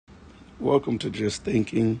Welcome to Just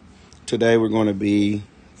Thinking. Today we're going to be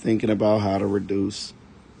thinking about how to reduce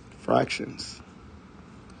fractions.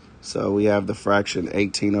 So we have the fraction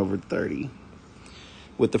 18 over 30.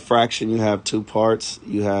 With the fraction, you have two parts.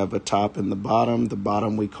 You have a top and the bottom. The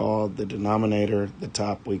bottom we call the denominator. The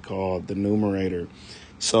top we call the numerator.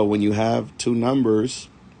 So when you have two numbers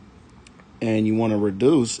and you want to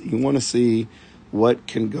reduce, you want to see what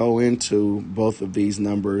can go into both of these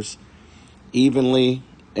numbers evenly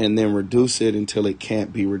and then reduce it until it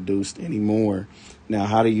can't be reduced anymore. Now,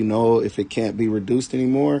 how do you know if it can't be reduced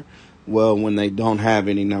anymore? Well, when they don't have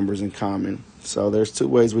any numbers in common. So there's two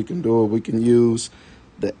ways we can do it. We can use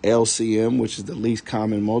the LCM, which is the least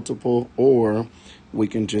common multiple, or we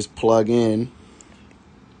can just plug in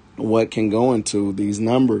what can go into these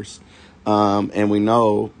numbers. And we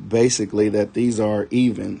know basically that these are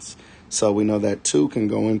evens. So we know that 2 can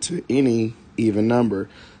go into any even number.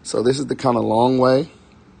 So this is the kind of long way.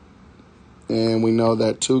 And we know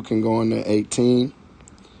that 2 can go into 18.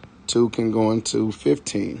 2 can go into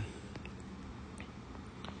 15.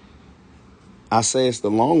 I say it's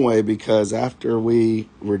the long way because after we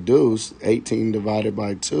reduce 18 divided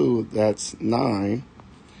by 2, that's 9.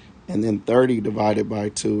 And then 30 divided by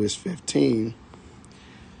 2 is 15.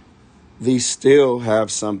 These still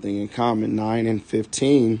have something in common. 9 and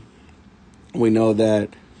 15, we know that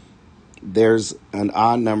there's an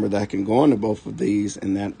odd number that can go into both of these,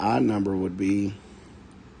 and that odd number would be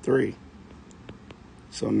 3.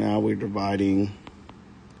 So now we're dividing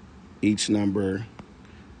each number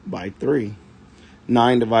by 3.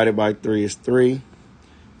 9 divided by 3 is 3.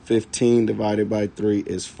 15 divided by 3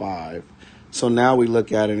 is 5. So now we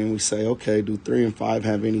look at it and we say, okay, do 3 and 5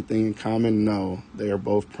 have anything in common? No, they are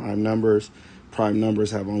both prime numbers. Prime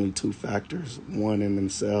numbers have only two factors, one in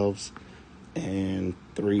themselves, and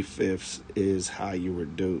 3/5 is how you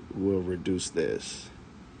will reduce this.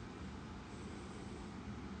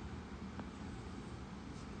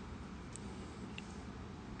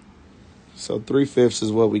 So 3/5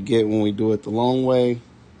 is what we get when we do it the long way.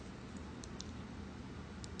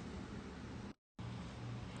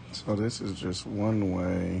 So this is just one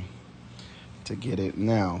way to get it.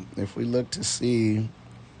 Now, if we look to see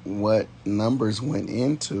what numbers went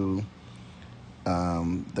into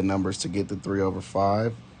the numbers to get the 3 over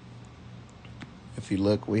 5, if you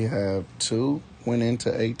look, we have 2 went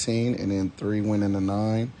into 18 and then 3 went into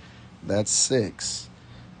 9. That's 6.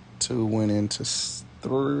 2 went into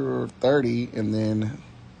 30 and then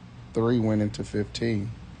 3 went into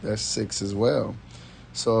 15. That's 6 as well.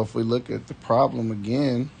 So if we look at the problem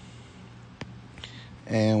again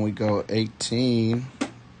and we go 18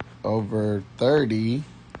 over 30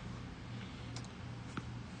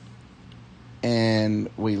 and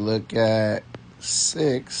we look at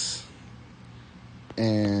 6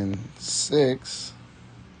 and 6,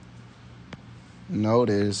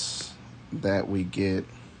 notice that we get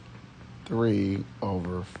 3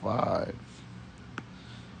 over 5.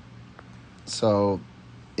 So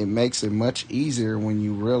it makes it much easier when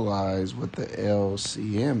you realize what the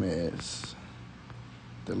LCM is,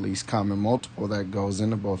 the least common multiple that goes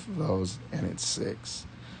into both of those, and it's 6.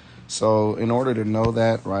 So in order to know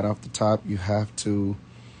that right off the top, you have to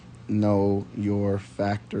know your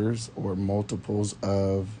factors or multiples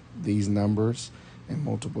of these numbers. And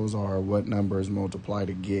multiples are what numbers multiply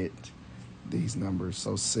to get these numbers.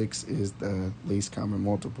 So 6 is the least common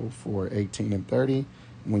multiple for 18 and 30.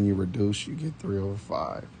 When you reduce, you get 3 over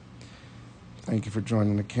 5. Thank you for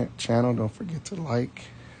joining the channel. Don't forget to like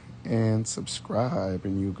and subscribe.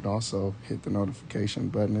 And you can also hit the notification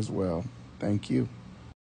button as well. Thank you.